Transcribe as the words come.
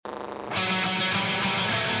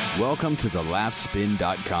Welcome to the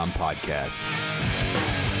LaughSpin.com podcast.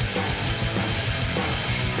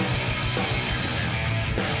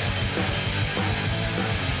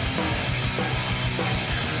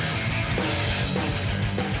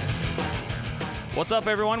 What's up,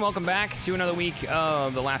 everyone? Welcome back to another week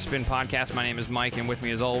of the Laugh Spin podcast. My name is Mike, and with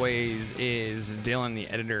me, as always, is Dylan, the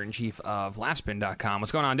editor-in-chief of LaughSpin.com.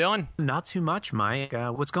 What's going on, Dylan? Not too much, Mike.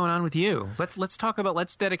 What's going on with you?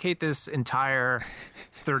 Let's dedicate this entire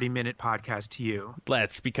 30-minute podcast to you.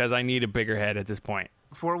 Because I need a bigger head at this point.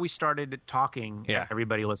 Before we started talking,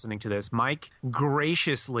 everybody listening to this, Mike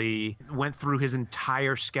graciously went through his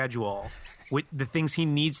entire schedule with the things he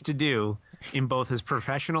needs to do in both his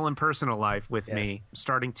professional and personal life with me,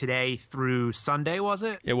 starting today through Sunday, was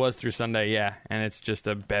it? It was through Sunday, yeah, and it's just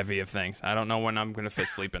a bevy of things. I don't know when I'm going to fit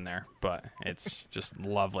sleep in there, but it's just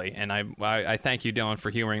lovely, and I thank you, Dylan, for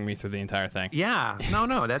humoring me through the entire thing. Yeah,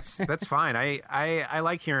 no, that's fine. I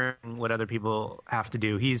like hearing what other people have to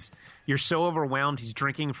do. You're so overwhelmed. He's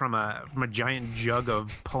drinking from a giant jug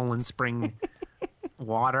of Poland Spring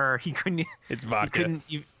water. He couldn't. It's vodka.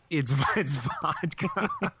 It's vodka.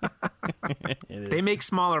 They make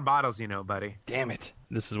smaller bottles, buddy. Damn it.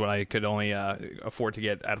 This is what I could only afford to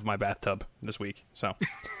get out of my bathtub this week. So,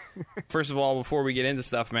 first of all, before we get into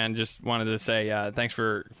stuff, man, just wanted to say thanks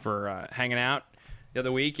for hanging out the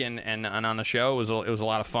other week and on the show. It was a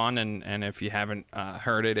lot of fun, and if you haven't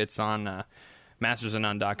heard it, it's on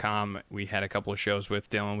mastersofnone.com. We had a couple of shows with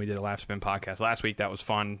Dylan. We did a Laugh Spin podcast last week. That was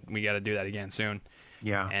fun. We got to do that again soon.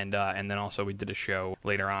 Yeah, and then also we did a show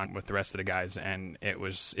later on with the rest of the guys, and it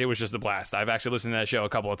was just a blast. I've actually listened to that show a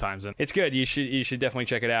couple of times, and it's good. You should definitely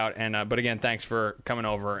check it out. And but again, thanks for coming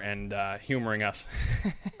over and humoring us.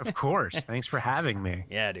 Of course, thanks for having me.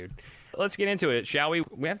 Yeah, dude. Let's get into it, shall we?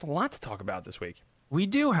 We have a lot to talk about this week. We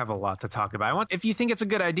do have a lot to talk about. If you think it's a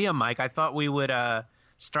good idea, Mike, I thought we would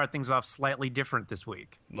start things off slightly different this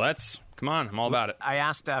week. Come on, I'm all about it. I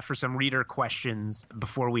asked for some reader questions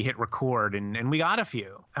before we hit record, and we got a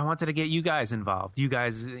few. I wanted to get you guys involved. You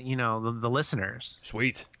guys, the listeners.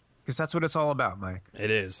 Sweet. Because that's what it's all about, Mike.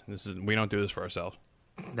 It is. We don't do this for ourselves.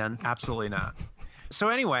 Then absolutely not. So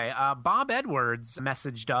anyway, Bob Edwards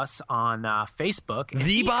messaged us on Facebook.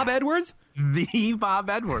 The Bob Edwards? The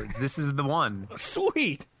Bob Edwards. This is the one.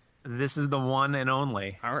 Sweet. This is the one and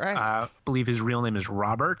only. All right. I believe his real name is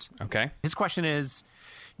Robert. Okay. His question is,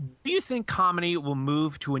 do you think comedy will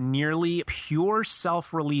move to a nearly pure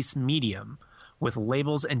self-release medium with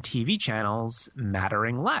labels and TV channels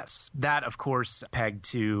mattering less? That, of course, pegged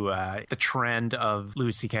to the trend of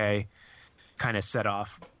Louis C.K. kind of set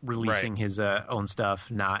off releasing his own stuff,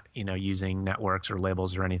 not using networks or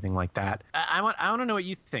labels or anything like that. I want to know what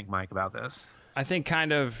you think, Mike, about this. I think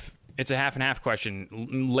kind of it's a half and half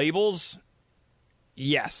question. Labels,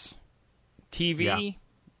 yes. TV,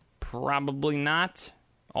 probably not.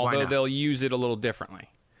 Although they'll use it a little differently.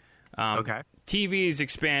 Okay. TV is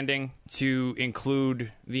expanding to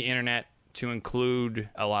include the internet, to include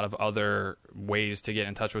a lot of other ways to get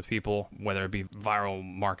in touch with people, whether it be viral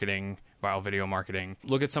marketing, viral video marketing.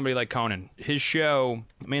 Look at somebody like Conan. His show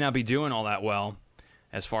may not be doing all that well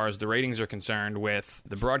as far as the ratings are concerned with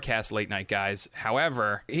the broadcast late night guys.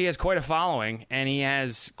 However, he has quite a following, and he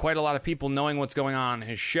has quite a lot of people knowing what's going on in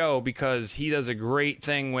his show because he does a great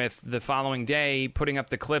thing with the following day, putting up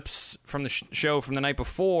the clips from the show from the night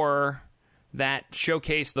before that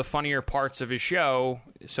showcase the funnier parts of his show,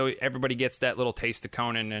 so everybody gets that little taste of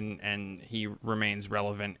Conan, and he remains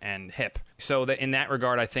relevant and hip. So that in that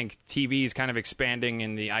regard, I think TV is kind of expanding,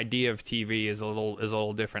 and the idea of TV is a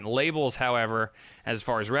little different. Labels, however, as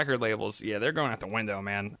far as record labels, they're going out the window,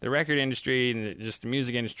 man. The record industry and just the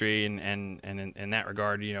music industry, and in that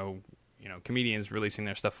regard, comedians releasing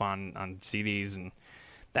their stuff on CDs, and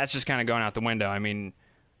that's just kind of going out the window. I mean,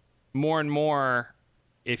 more and more,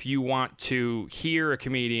 if you want to hear a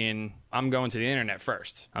comedian, I'm going to the internet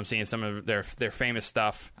first. I'm seeing some of their famous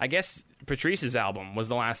stuff. I guess Patrice's album was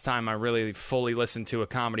the last time I really fully listened to a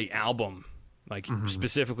comedy album.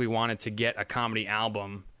 Specifically wanted to get a comedy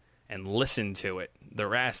album and listen to it. The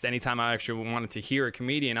rest, anytime I actually wanted to hear a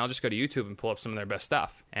comedian, I'll just go to YouTube and pull up some of their best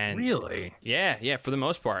stuff. And really? Yeah, for the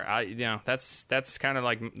most part. That's kind of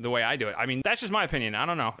like the way I do it. I mean, that's just my opinion. I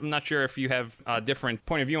don't know. I'm not sure if you have a different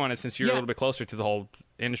point of view on it since you're a little bit closer to the whole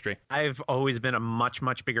industry. I've always been a much,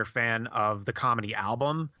 much bigger fan of the comedy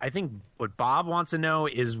album. I think what Bob wants to know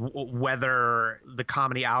is whether the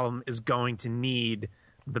comedy album is going to need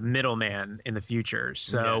the middleman in the future.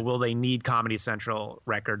 So will they need Comedy Central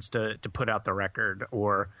Records to put out the record?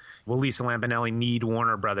 Or will Lisa Lampanelli need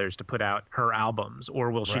Warner Brothers to put out her albums?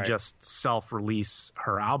 Or will she just self-release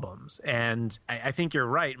her albums? And I think you're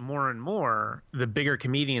right. More and more, the bigger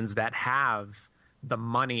comedians that have the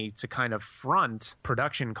money to kind of front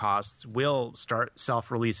production costs will start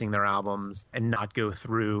self-releasing their albums and not go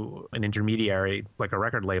through an intermediary like a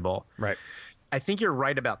record label. Right. I think you're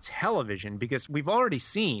right about television, because we've already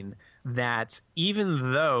seen that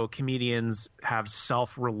even though comedians have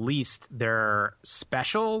self-released their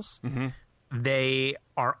specials, they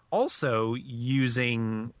are also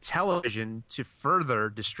using television to further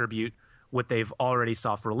distribute what they've already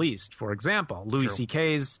self-released. For example, Louis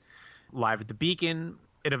C.K.'s Live at the Beacon,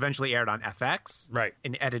 it eventually aired on FX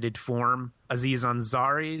in edited form. Aziz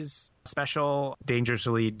Ansari's special,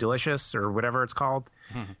 Dangerously Delicious, or whatever it's called,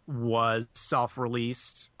 was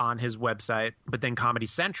self-released on his website, but then Comedy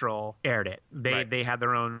Central aired it. They had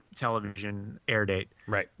their own television air date.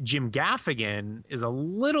 Jim Gaffigan is a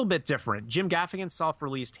little bit different. Jim Gaffigan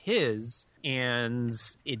self-released his, and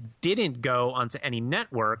it didn't go onto any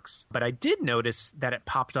networks, but I did notice that it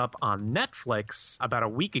popped up on Netflix about a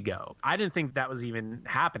week ago. I didn't think that was even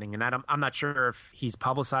happening, and I'm not sure if he's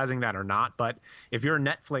publicizing that or not, but if you're a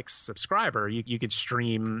Netflix subscriber, you could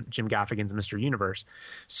stream Jim Gaffigan's Mr. Universe.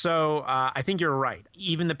 So I think you're right.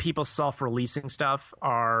 Even the people self-releasing stuff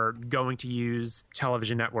are going to use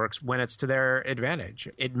television networks when it's to their advantage.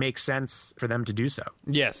 It makes sense for them to do so.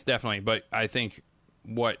 Yes, definitely. But I think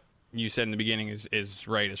what you said in the beginning is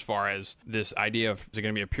right as far as this idea of is it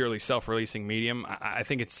going to be a purely self-releasing medium. I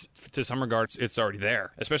think it's, to some regards, it's already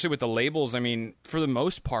there, especially with the labels. I mean, for the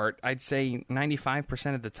most part, I'd say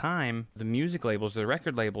 95% of the time, the music labels, the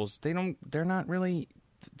record labels, they're not really,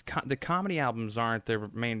 the comedy albums aren't their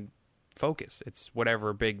main focus. It's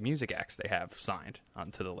whatever big music acts they have signed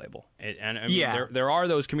onto the label. And I mean, there are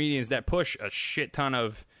those comedians that push a shit ton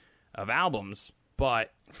of albums,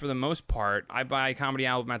 but for the most part, I buy a comedy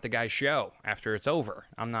album at the guy's show after it's over.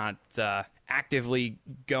 I'm not actively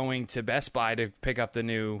going to Best Buy to pick up the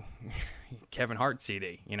new Kevin Hart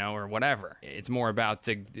CD, or whatever. It's more about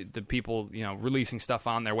the people, releasing stuff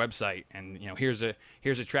on their website, and here's a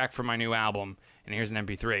track from my new album, and here's an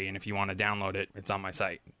MP3, and if you want to download it, it's on my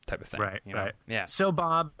site, type of thing. Right. Yeah. So,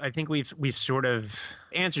 Bob, I think we've sort of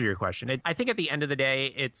answered your question. I think at the end of the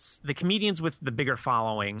day, it's the comedians with the bigger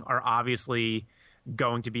following are obviously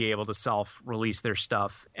going to be able to self-release their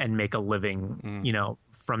stuff and make a living,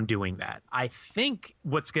 from doing that. I think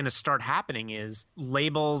what's going to start happening is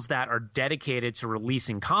labels that are dedicated to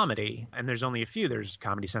releasing comedy, and there's only a few. There's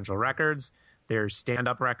Comedy Central Records, there's Stand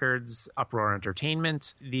Up Records, Uproar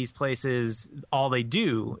Entertainment. These places, all they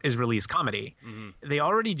do is release comedy. They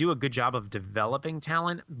already do a good job of developing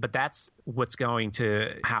talent, but that's what's going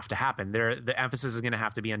to happen. The emphasis is going to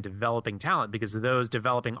have to be on developing talent, because those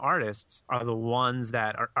developing artists are the ones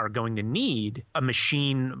that are going to need a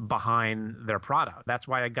machine behind their product. That's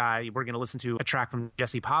why we're going to listen to a track from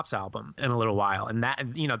Jesse Pop's album in a little while. And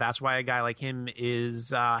that's why a guy like him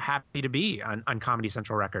is happy to be on Comedy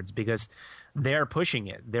Central Records, because they're pushing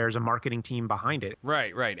it. There's a marketing team behind it.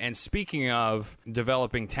 Right. And speaking of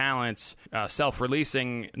developing talents,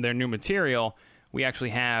 self-releasing their new material, we actually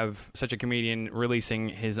have such a comedian releasing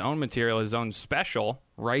his own material, his own special,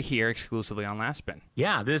 right here exclusively on Laugh Spin.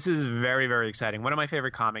 Yeah, this is very, very exciting. One of my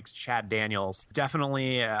favorite comics, Chad Daniels,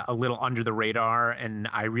 definitely a little under the radar, and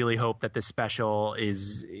I really hope that this special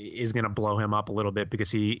is going to blow him up a little bit,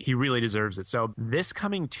 because he really deserves it. So this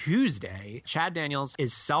coming Tuesday, Chad Daniels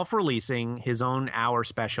is self-releasing his own hour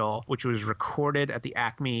special, which was recorded at the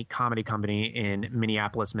Acme Comedy Company in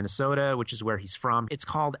Minneapolis, Minnesota, which is where he's from. It's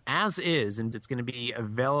called As Is, and it's going to be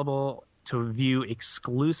available to view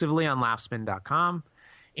exclusively on laughspin.com.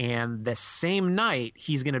 And the same night,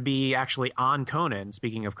 he's going to be actually on Conan.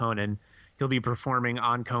 Speaking of Conan, he'll be performing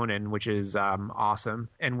on Conan, which is awesome.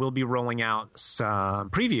 And we'll be rolling out some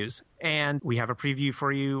previews. And we have a preview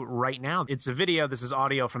for you right now. It's a video. This is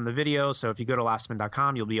audio from the video. So if you go to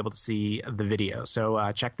laughspin.com, you'll be able to see the video. So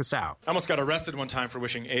check this out. I almost got arrested one time for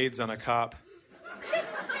wishing AIDS on a cop.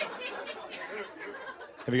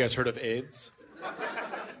 Have you guys heard of AIDS?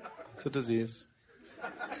 It's a disease.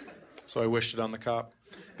 So I wished it on the cop.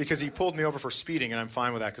 Because he pulled me over for speeding, and I'm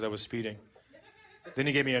fine with that because I was speeding. Then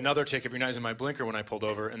he gave me another ticket for recognizing my blinker when I pulled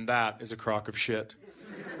over, and that is a crock of shit.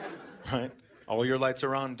 Right? All your lights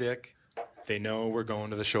are on, Dick. They know we're going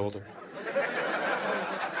to the shoulder.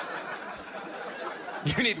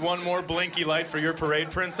 You need one more blinky light for your parade,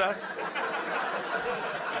 princess?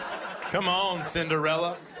 Come on,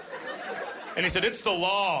 Cinderella. And he said, it's the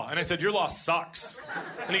law. And I said, your law sucks.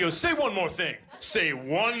 And he goes, say one more thing. say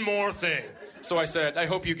one more thing. So I said, I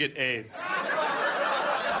hope you get AIDS.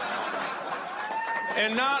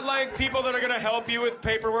 And not like people that are going to help you with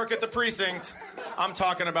paperwork at the precinct. I'm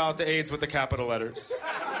talking about the AIDS with the capital letters.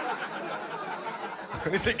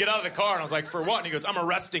 And he said, get out of the car. And I was like, for what? And he goes, I'm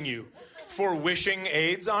arresting you for wishing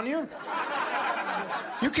AIDS on you.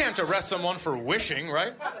 You can't arrest someone for wishing,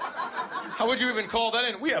 right? How would you even call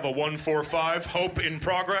that in? We have a 145 hope in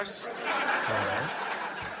progress.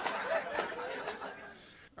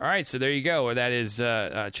 All right, so there you go. That is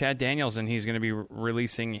Chad Daniels, and he's going to be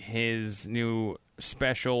releasing his new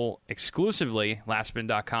special exclusively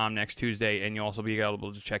laughspin.com next Tuesday, and you'll also be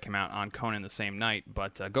able to check him out on Conan the same night.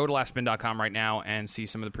 But go to laughspin.com right now and see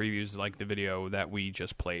some of the previews, like the video that we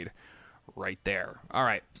just played right there. All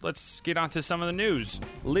right, let's get on to some of the news.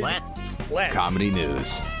 Let's. Comedy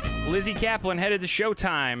news. Lizzie Kaplan headed to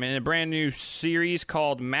Showtime in a brand new series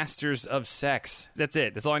called Masters of Sex. That's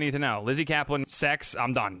it. That's all I need to know. Lizzie Kaplan, sex.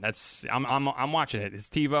 I'm done. I'm watching it. It's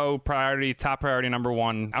TiVo priority, top priority number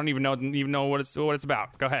one. I don't even know what it's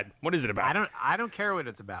about. Go ahead. What is it about? I don't care what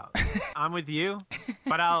it's about. I'm with you,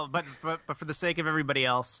 but for the sake of everybody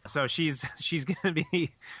else, so she's going to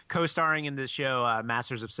be co-starring in this show,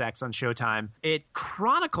 Masters of Sex on Showtime. It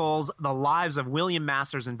chronicles the lives of William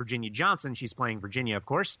Masters and Virginia Johnson. She's playing Virginia, of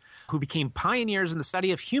course, who became pioneers in the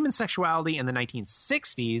study of human sexuality in the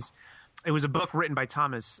 1960s. It was a book written by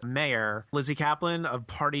Thomas Mayer. Lizzie Kaplan of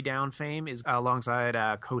Party Down fame is alongside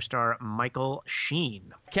co-star Michael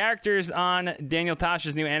Sheen. Characters on Daniel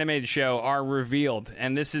Tosh's new animated show are revealed,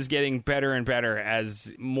 and this is getting better and better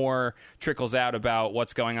as more trickles out about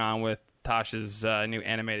what's going on with Tosh's new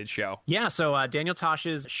animated show. Yeah, so Daniel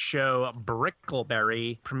Tosh's show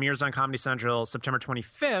Brickleberry premieres on Comedy Central September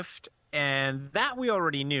 25th. And that we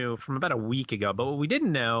already knew from about a week ago. But what we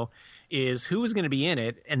didn't know is who was going to be in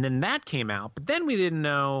it. And then that came out. But then we didn't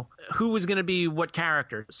know who was going to be what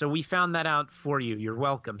character. So we found that out for you. You're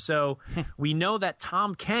welcome. So we know that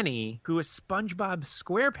Tom Kenny, who is SpongeBob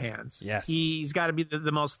SquarePants, yes, he's got to be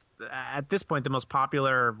the most, at this point, the most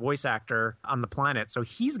popular voice actor on the planet. So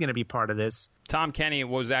he's going to be part of this. Tom Kenny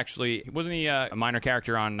wasn't he a minor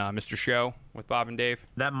character on Mr. Show with Bob and Dave?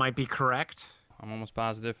 That might be correct. I'm almost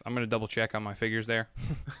positive. I'm going to double check on my figures there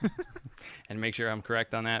and make sure I'm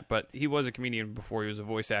correct on that. But he was a comedian before he was a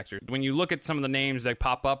voice actor. When you look at some of the names that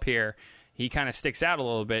pop up here, he kind of sticks out a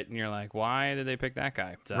little bit, and you're like, why did they pick that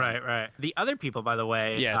guy? So, right. The other people, by the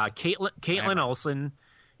way, yes. Caitlin Olsen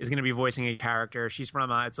is going to be voicing a character. She's from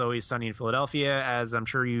It's Always Sunny in Philadelphia, as I'm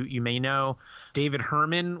sure you may know. David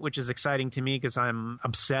Herman, which is exciting to me because I'm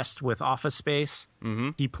obsessed with Office Space. Mm-hmm.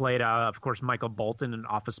 He played, of course, Michael Bolton in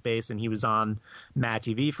Office Space, and he was on Mad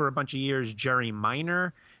TV for a bunch of years. Jerry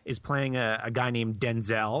Minor is playing a guy named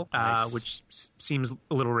Denzel, nice. Which seems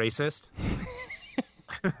a little racist.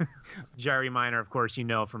 Jerry Minor, of course, you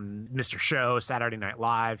know from Mr. Show, Saturday Night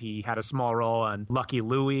Live. He had a small role on Lucky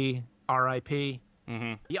Louie, R.I.P.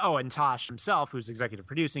 Mm-hmm. Oh, and Tosh himself, who's executive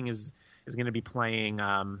producing, is going to be playing.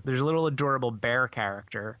 There's a little adorable bear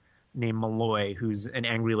character named Malloy, who's an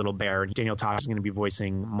angry little bear. Daniel Tosh is going to be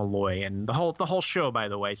voicing Malloy, and the whole show, by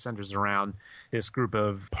the way, centers around this group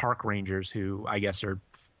of park rangers who I guess are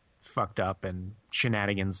fucked up and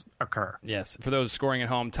shenanigans occur. Yes. For those scoring at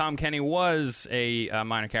home, Tom Kenny was a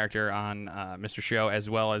minor character on Mr. Show, as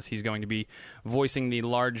well as he's going to be voicing the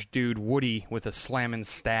large dude Woody with a slammin'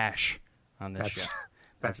 stash on this show.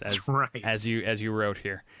 That's right. As you wrote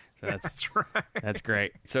here. So that's right. That's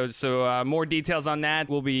great. So more details on that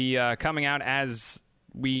will be coming out as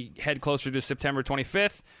we head closer to September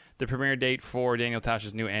 25th, the premiere date for Daniel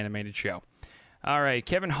Tosh's new animated show. All right,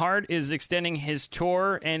 Kevin Hart is extending his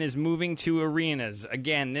tour and is moving to arenas.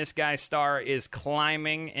 Again, this guy's star is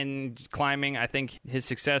climbing. I think his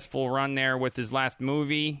successful run there with his last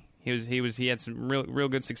movie, he had some real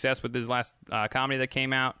good success with his last comedy that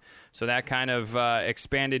came out. So that kind of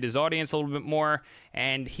expanded his audience a little bit more,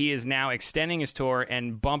 and he is now extending his tour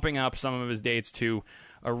and bumping up some of his dates to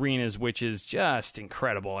arenas, which is just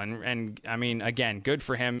incredible. And I mean, again, good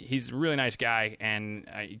for him. He's a really nice guy, and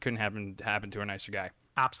you couldn't happen to a nicer guy.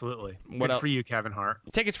 Absolutely. Good for you, Kevin Hart.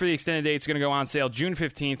 Tickets for the extended dates are going to go on sale June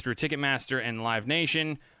 15th through Ticketmaster and Live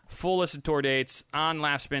Nation. Full list of tour dates on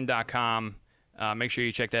laughspin.com. Make sure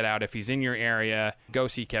you check that out. If he's in your area, go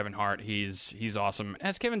see Kevin Hart. He's awesome.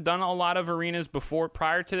 Has Kevin done a lot of arenas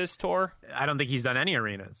prior to this tour? I don't think he's done any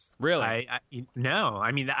arenas. Really? No.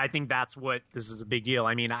 I mean, I think that's what this is a big deal.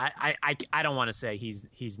 I mean, I don't want to say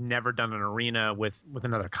he's never done an arena with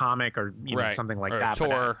another comic or know, something like or that. A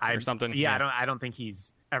tour or something. Yeah, I don't think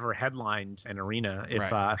he's ever headlined an arena.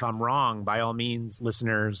 If I'm wrong, by all means,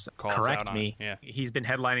 listeners, correct me. Yeah. He's been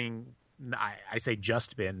headlining I say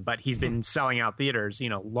just been, but he's been selling out theaters,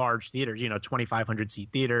 large theaters, 2,500 seat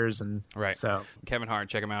theaters. And right. So Kevin Hart,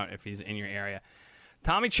 check him out if he's in your area.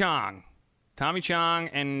 Tommy Chong,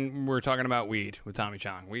 and we're talking about weed with Tommy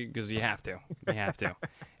Chong. Because you have to.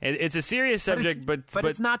 It's a serious subject, but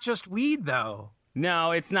it's not just weed, though.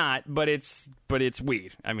 No, it's not, but it's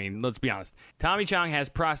weed. I mean, let's be honest. Tommy Chong has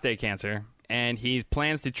prostate cancer, and he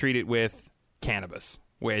plans to treat it with cannabis,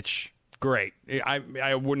 which, great.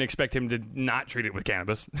 I wouldn't expect him to not treat it with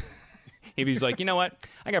cannabis. If he's like, you know what,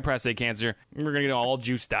 I got prostate cancer, we're going to go all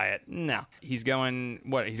juice diet. No. He's going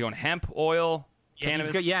hemp oil,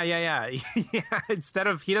 cannabis? Yeah. Instead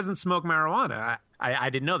of, he doesn't smoke marijuana.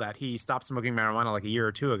 I didn't know that. He stopped smoking marijuana like a year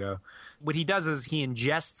or two ago. What he does is he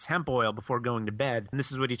ingests hemp oil before going to bed. And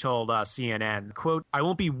this is what he told CNN. Quote, I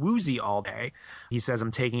won't be woozy all day. He says,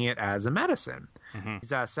 I'm taking it as a medicine. Mm-hmm.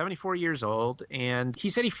 He's 74 years old. And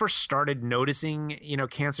he said he first started noticing,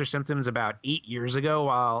 cancer symptoms about 8 years ago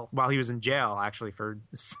while he was in jail, actually, for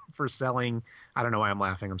selling. I don't know why I'm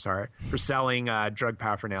laughing. I'm sorry. For selling drug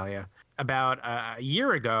paraphernalia. About a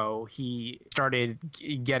year ago, he started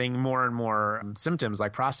getting more and more symptoms,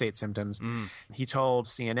 like prostate symptoms. He told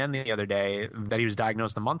CNN the other day that he was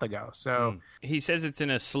diagnosed a month ago. So he says it's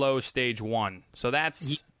in a slow stage 1. So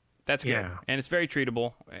that's good, yeah. And it's very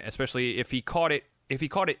treatable, especially if he caught it. If he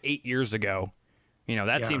caught it 8 years ago,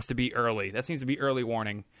 that seems to be early. That seems to be early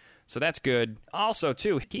warning. So that's good. Also,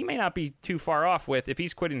 too, he may not be too far off with if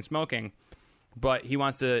he's quitting smoking. But he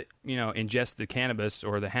wants to, ingest the cannabis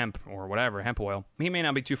or the hemp or whatever, hemp oil. He may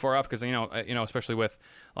not be too far off because, especially with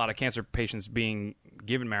a lot of cancer patients being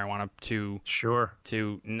given marijuana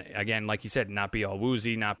to, again, like you said, not be all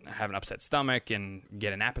woozy, not have an upset stomach and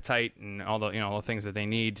get an appetite and all the, all the things that they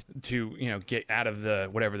need to, get out of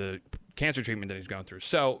whatever the cancer treatment that he's going through.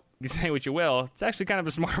 So you say what you will, it's actually kind of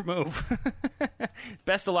a smart move.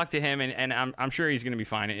 Best of luck to him, and I'm sure he's going to be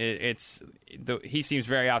fine. He seems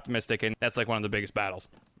very optimistic, and that's like one of the biggest battles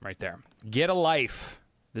right there. Get a Life,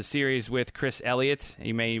 the series with Chris Elliott.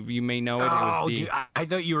 You may know it. Dude, I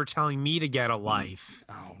thought you were telling me to get a life.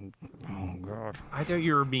 Oh God! I thought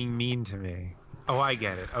you were being mean to me. Oh, I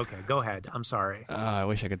get it. Okay, go ahead. I'm sorry. I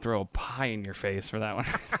wish I could throw a pie in your face for that one.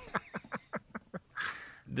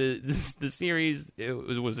 The series,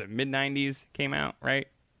 was it mid-90s came out, right?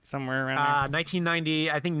 Somewhere around there? 1990,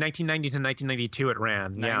 I think 1990 to 1992 it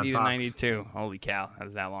ran. 90 to 92. Holy cow, that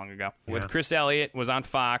was that long ago. Yeah. With Chris Elliott, was on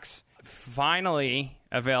Fox. Finally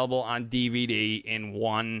available on DVD in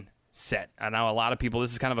one set. I know a lot of people,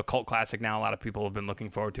 this is kind of a cult classic now. A lot of people have been looking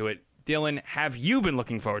forward to it. Dylan, have you been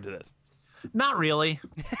looking forward to this? Not really.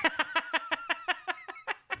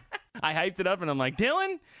 I hyped it up and I'm like,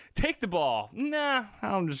 Dylan, take the ball. Nah,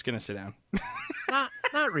 I'm just going to sit down.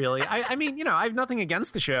 Not really. I mean, I have nothing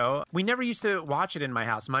against the show. We never used to watch it in my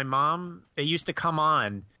house. My mom, it used to come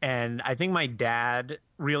on, and I think my dad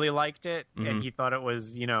really liked it, and he thought it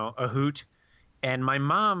was, a hoot. And my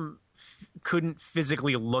mom couldn't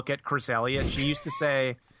physically look at Chris Elliott. She used to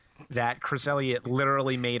say that Chris Elliott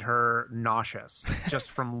literally made her nauseous just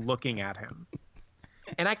from looking at him.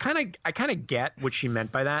 And I kind of get what she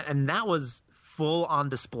meant by that, and that was full on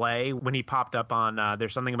display when he popped up on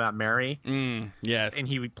There's Something About Mary. Yes. And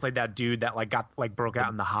he played that dude that broke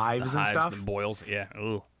out in the hives and stuff. The boils, yeah.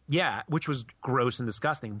 Ooh. Yeah, which was gross and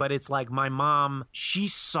disgusting. But it's like my mom, she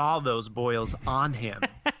saw those boils on him,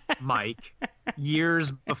 Mike,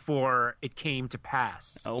 years before it came to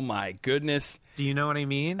pass. Oh my goodness. Do you know what I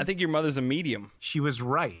mean? I think your mother's a medium. She was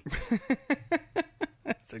right.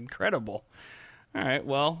 That's incredible. All right,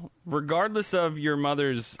 well, regardless of your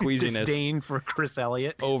mother's queasiness... disdain for Chris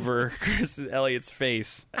Elliott. ...over Chris Elliott's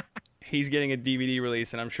face, he's getting a DVD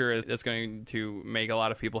release, and I'm sure that's going to make a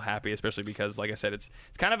lot of people happy, especially because, like I said, it's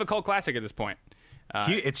kind of a cult classic at this point.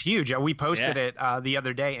 It's huge. We posted it the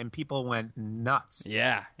other day, and people went nuts.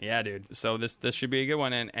 Yeah, dude. So this should be a good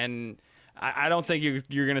one, and I don't think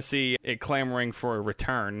you're going to see it clamoring for a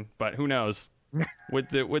return, but who knows? with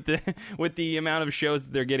the amount of shows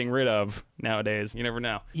that they're getting rid of nowadays, you never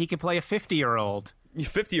know. He could play a 50-year-old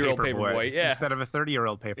Paperboy, yeah, instead of a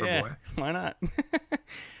 30-year-old Paperboy. Yeah, why not?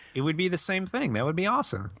 It would be the same thing. That would be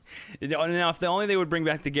awesome. Now, if only they would bring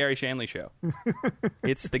back the Gary Shandling show.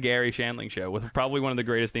 It's the Gary Shandling show with probably one of the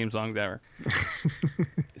greatest theme songs ever.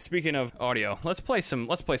 Speaking of audio, let's play some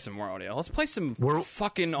more audio. Let's play some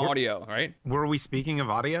fucking audio, right? Were we speaking of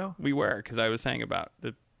audio? We were, because I was saying about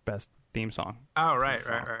the best theme song. Oh, right.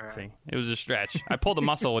 See, it was a stretch. I pulled a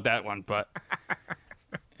muscle with that one, but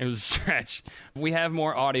it was a stretch. We have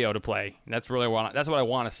more audio to play. That's what I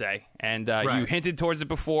want to say. And you hinted towards it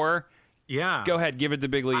before. Yeah. Go ahead, give it the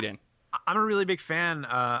big lead in. I'm a really big fan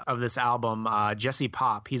of this album. Jesse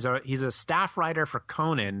Pop. He's a staff writer for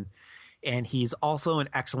Conan, and he's also an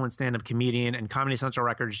excellent stand-up comedian. And Comedy Central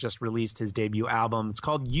Records just released his debut album. It's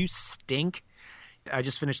called You Stink. I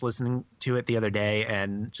just finished listening to it the other day,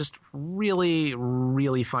 and just really,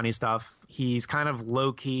 really funny stuff. He's kind of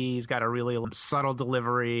low-key. He's got a really subtle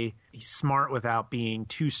delivery. He's smart without being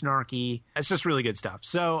too snarky. It's just really good stuff.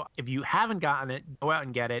 So if you haven't gotten it, go out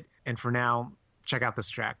and get it. And for now, check out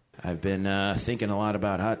this track. I've been thinking a lot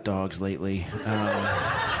about hot dogs lately.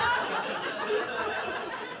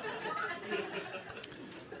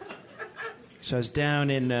 So I was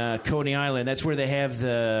down in Coney Island. That's where they have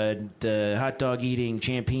the hot dog eating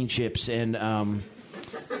championships, and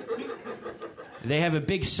they have a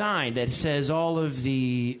big sign that says all of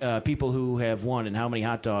the people who have won and how many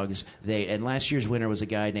hot dogs they ate. And last year's winner was a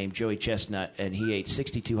guy named Joey Chestnut, and he ate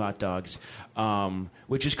 62 hot dogs,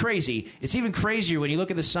 which is crazy. It's even crazier when you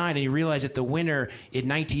look at the sign and you realize that the winner in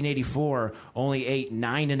 1984 only ate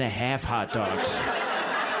 9.5 hot dogs.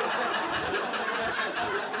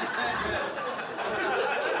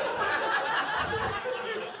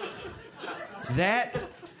 That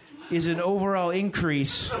is an overall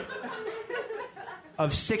increase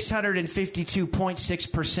of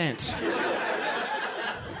 652.6%.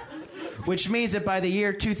 Which means that by the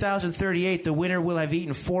year 2038, the winner will have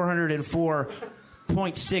eaten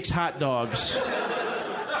 404.6 hot dogs.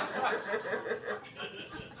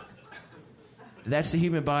 That's the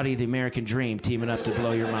human body, the American dream, teaming up to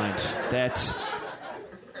blow your mind.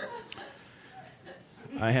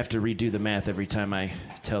 I have to redo the math every time I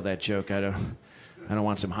tell that joke. I don't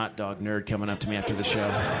want some hot dog nerd coming up to me after the show.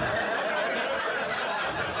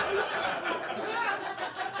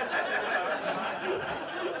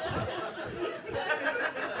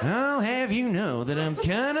 I'll have you know that I'm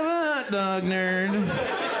kind of a hot dog nerd.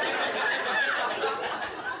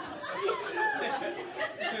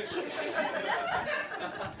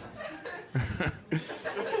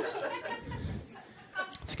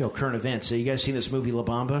 Let's go current events. So you guys seen this movie La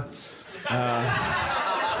Bamba?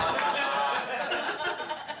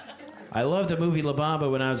 I loved the movie La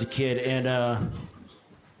Bamba when I was a kid, and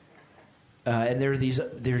there were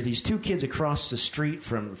these two kids across the street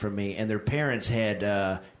from me, and their parents had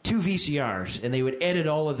 2 VCRs, and they would edit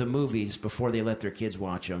all of the movies before they let their kids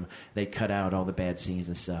watch them. They'd cut out all the bad scenes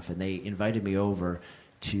and stuff, and they invited me over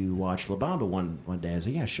to watch La Bamba one day. I was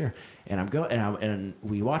like, yeah, sure. And and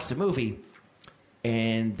we watched the movie,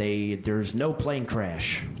 and there's no plane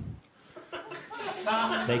crash.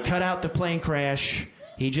 They cut out the plane crash.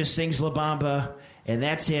 He just sings La Bamba, and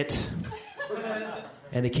that's it.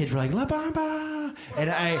 And the kids were like, La Bamba!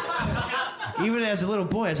 And even as a little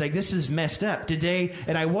boy, I was like, this is messed up.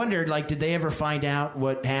 And I wondered, did they ever find out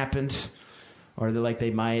what happened? Or they're like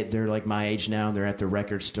my age now, and they're at the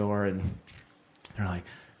record store, and they're like,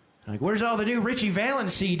 where's all the new Richie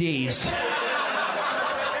Valens CDs?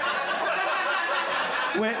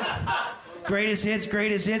 Greatest hits.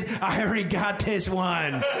 I already got this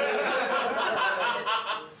one.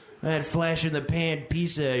 That flash in the pan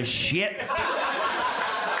piece of shit.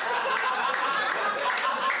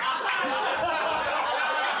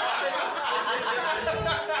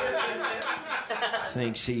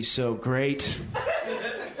 Thinks he's so great.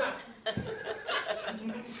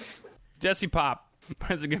 Jesse Pop.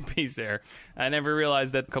 That's a good piece there. I never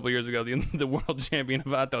realized that a couple years ago the world champion of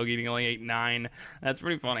hot dog eating only ate 9. That's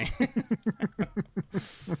pretty funny.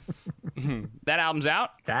 That album's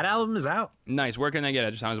out? That album is out. Nice. Where can they get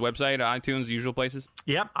it? Just on his website, iTunes, usual places?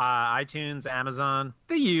 Yep. iTunes, Amazon,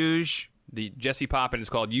 the huge. The Jesse Pop, and it's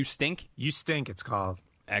called You Stink? You Stink, it's called.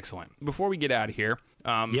 Excellent. Before we get out of here,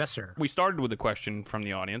 yes, sir. We started with a question from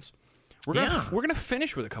the audience. We're gonna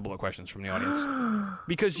finish with a couple of questions from the audience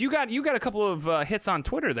because you got a couple of hits on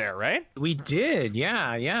Twitter there, right? We did,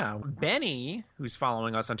 yeah. Benny, who's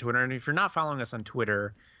following us on Twitter, and if you're not following us on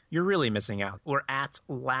Twitter, you're really missing out. We're at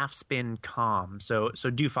LaughSpinCom, so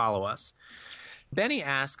do follow us. Benny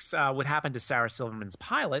asks, what happened to Sarah Silverman's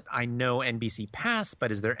pilot? I know NBC passed,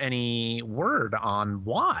 but is there any word on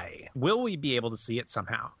why? Will we be able to see it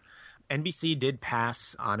somehow? NBC did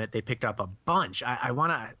pass on it. They picked up a bunch.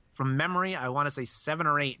 From memory, I want to say 7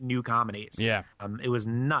 or 8 new comedies. Yeah. It was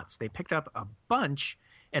nuts. They picked up a bunch,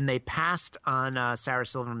 and they passed on Sarah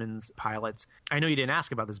Silverman's pilots. I know you didn't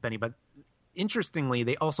ask about this, Benny, but interestingly,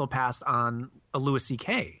 they also passed on a Louis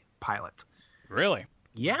C.K. pilot. Really?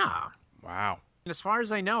 Yeah. Wow. As far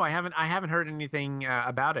as I know, I haven't heard anything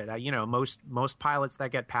about it. Most pilots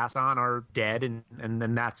that get passed on are dead, and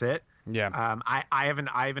then that's it. Yeah. I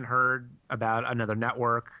haven't heard about another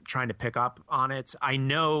network trying to pick up on it. I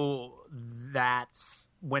know that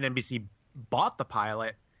when NBC bought the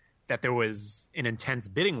pilot, that there was an intense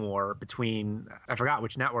bidding war between, I forgot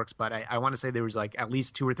which networks, but I want to say there was like at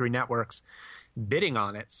least 2 or 3 networks bidding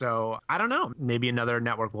on it. So I don't know. Maybe another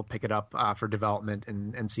network will pick it up for development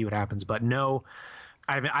and see what happens. But no,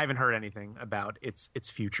 I haven't heard anything about its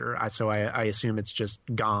future. So I assume it's just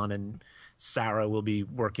gone, and Sarah will be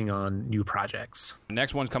working on new projects.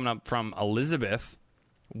 Next one's coming up from Elizabeth.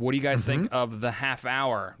 What do you guys think of the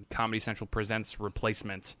half-hour Comedy Central Presents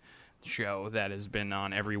replacement show that has been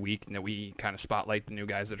on every week and that we kind of spotlight the new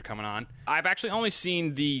guys that are coming on? I've actually only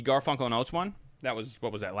seen the Garfunkel and Oates one. That was,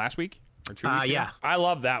 what was that, last week? Or 2 weeks ago? Yeah. I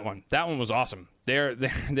love that one. That one was awesome. They're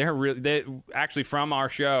really actually from our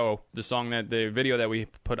show, the video that we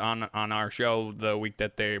put on our show the week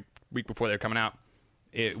before they're coming out.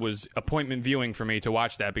 It was appointment viewing for me to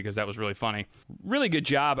watch that because that was really funny. Really good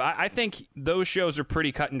job. I think those shows are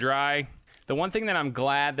pretty cut and dry. The one thing that I'm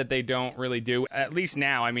glad that they don't really do, at least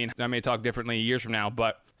now, I mean, I may talk differently years from now,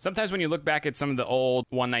 but sometimes when you look back at some of the old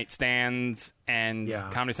one-night stands and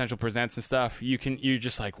Comedy Central Presents and stuff, you're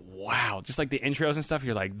just like, wow. Just like the intros and stuff,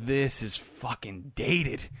 you're like, this is fucking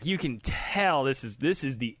dated. You can tell this is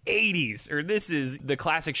the 80s, or this is the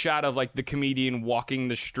classic shot of like the comedian walking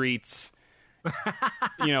the streets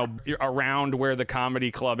around where the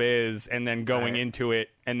comedy club is, and then going into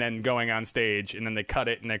it, and then going on stage, and then they cut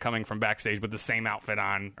it, and they're coming from backstage with the same outfit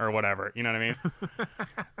on, or whatever. You know what I mean?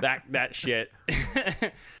 that shit.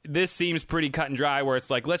 This seems pretty cut and dry, where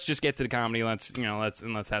it's like, let's just get to the comedy, let's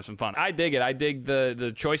have some fun. I dig it. I dig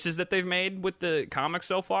the choices that they've made with the comics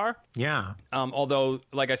so far. Yeah. Although,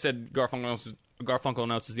 like I said, Garfunkel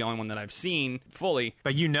and Oates is the only one that I've seen fully.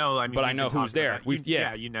 But I know who's there.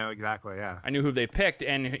 You know exactly. Yeah, I knew who they picked,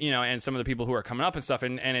 and some of the people who are coming up and stuff,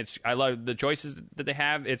 and I love the choices that they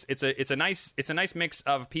have. It's a nice mix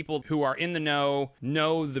of people who are in the know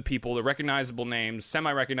the people, the recognizable names,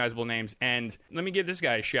 semi-recognizable names, and let me give this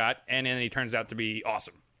guy a shot, and then he turns out to be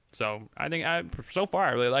awesome. So I think so far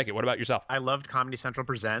I really like it. What about yourself? I loved Comedy Central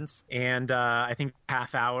Presents, and I think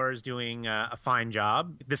Half Hour is doing a fine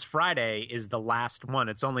job. This Friday is the last one.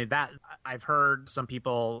 It's only that I've heard some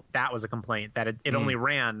people that was a complaint that it only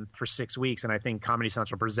ran for 6 weeks, and I think Comedy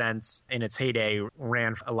Central Presents in its heyday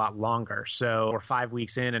ran a lot longer. So we're 5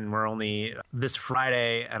 weeks in, and we're only this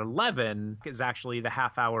Friday at 11 is actually the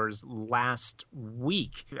Half Hour's last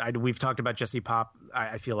week. We've talked about Jesse Pop,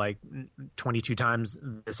 I feel like 22 times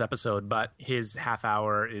this episode, but his Half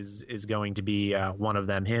Hour is going to be one of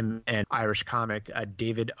them. Him and Irish comic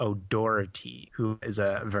David O'Doherty, who is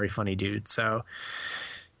a very funny dude. So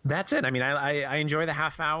that's it. I mean, I enjoy the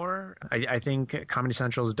Half Hour. I think Comedy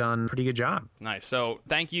Central has done a pretty good job. Nice. So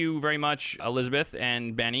thank you very much, Elizabeth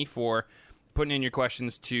and Benny, for putting in your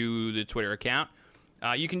questions to the Twitter account.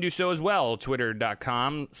 You can do so as well,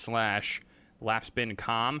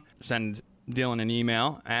 twitter.com/laughspincom. Send Dylan an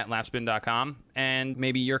email at laughspin.com, and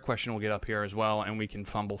maybe your question will get up here as well, and we can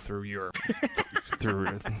fumble through your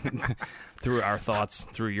through our thoughts,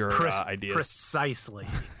 through your ideas. Precisely.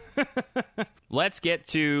 Let's get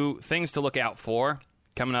to things to look out for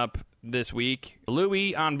coming up this week.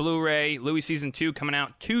 Louie on Blu-ray. Louie Season 2 coming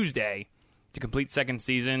out Tuesday to complete second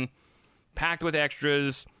season. Packed with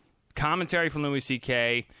extras. Commentary from Louis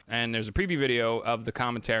C.K., and there's a preview video of the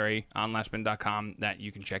commentary on laughspin.com that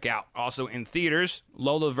you can check out. Also in theaters,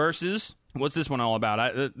 Lola Versus. What's this one all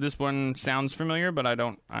about? This one sounds familiar, but I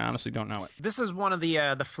honestly don't know it. This is one of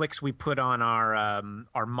the flicks we put on our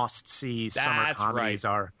must-see summer comedies.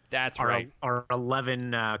 Right. That's right. Our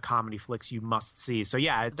 11 comedy flicks you must see. So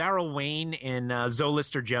yeah, Daryl Wayne and Zoe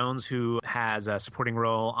Lister-Jones, who has a supporting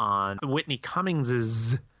role on Whitney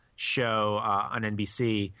Cummings's show on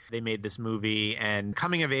NBC. They made this movie and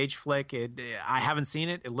coming of age flick. I haven't seen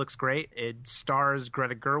it. It looks great. It stars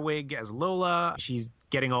Greta Gerwig as Lola. She's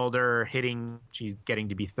getting older, she's getting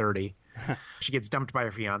to be 30. She gets dumped by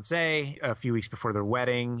her fiance a few weeks before their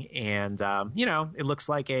wedding, and it looks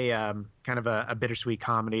like a kind of a bittersweet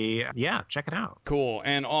comedy. Yeah, check it out. Cool.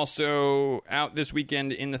 And also out this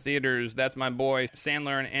weekend in the theaters, That's My Boy,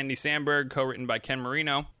 Sandler and Andy Samberg, co-written by Ken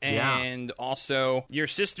Marino, and also Your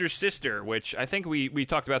Sister's Sister, which I think we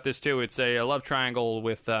talked about this too. It's a love triangle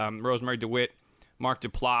with Rosemary DeWitt, Mark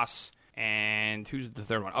Duplass, and who's the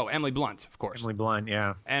third one? Oh, Emily Blunt, of course. Emily Blunt,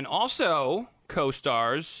 yeah. And also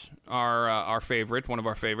co-stars our favorite, one of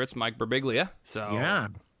our favorites, Mike Birbiglia. So yeah,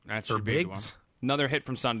 that should be the one. Another hit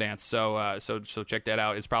from Sundance. So check that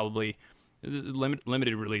out. It's probably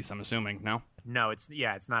limited release, I'm assuming. No, it's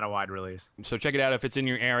not a wide release. So check it out if it's in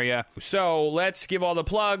your area. So let's give all the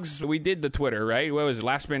plugs. We did the Twitter, right? What was it?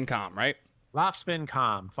 Laughspin.com, right?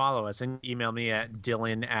 Laughspin.com. Follow us and email me at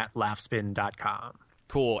dylan@laughspin.com.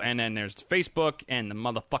 Cool. And then there's Facebook and the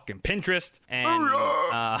motherfucking Pinterest. And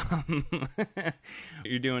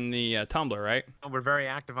you're doing the Tumblr, right? We're very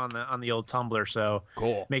active on the old Tumblr, so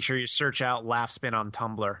Cool. make sure you search out Laugh Spin on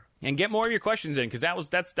Tumblr. And get more of your questions in, because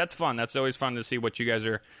that's fun. That's always fun to see what you guys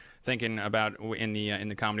are thinking about in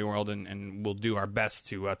the comedy world, and we'll do our best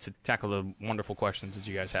to tackle the wonderful questions that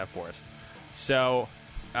you guys have for us. So,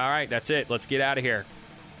 all right, that's it. Let's get out of here.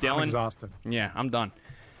 Dylan, I'm exhausted. Yeah, I'm done.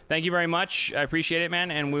 Thank you very much. I appreciate it,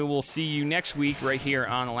 man, and we will see you next week right here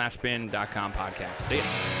on the LaughSpin.com podcast. See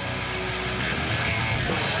ya.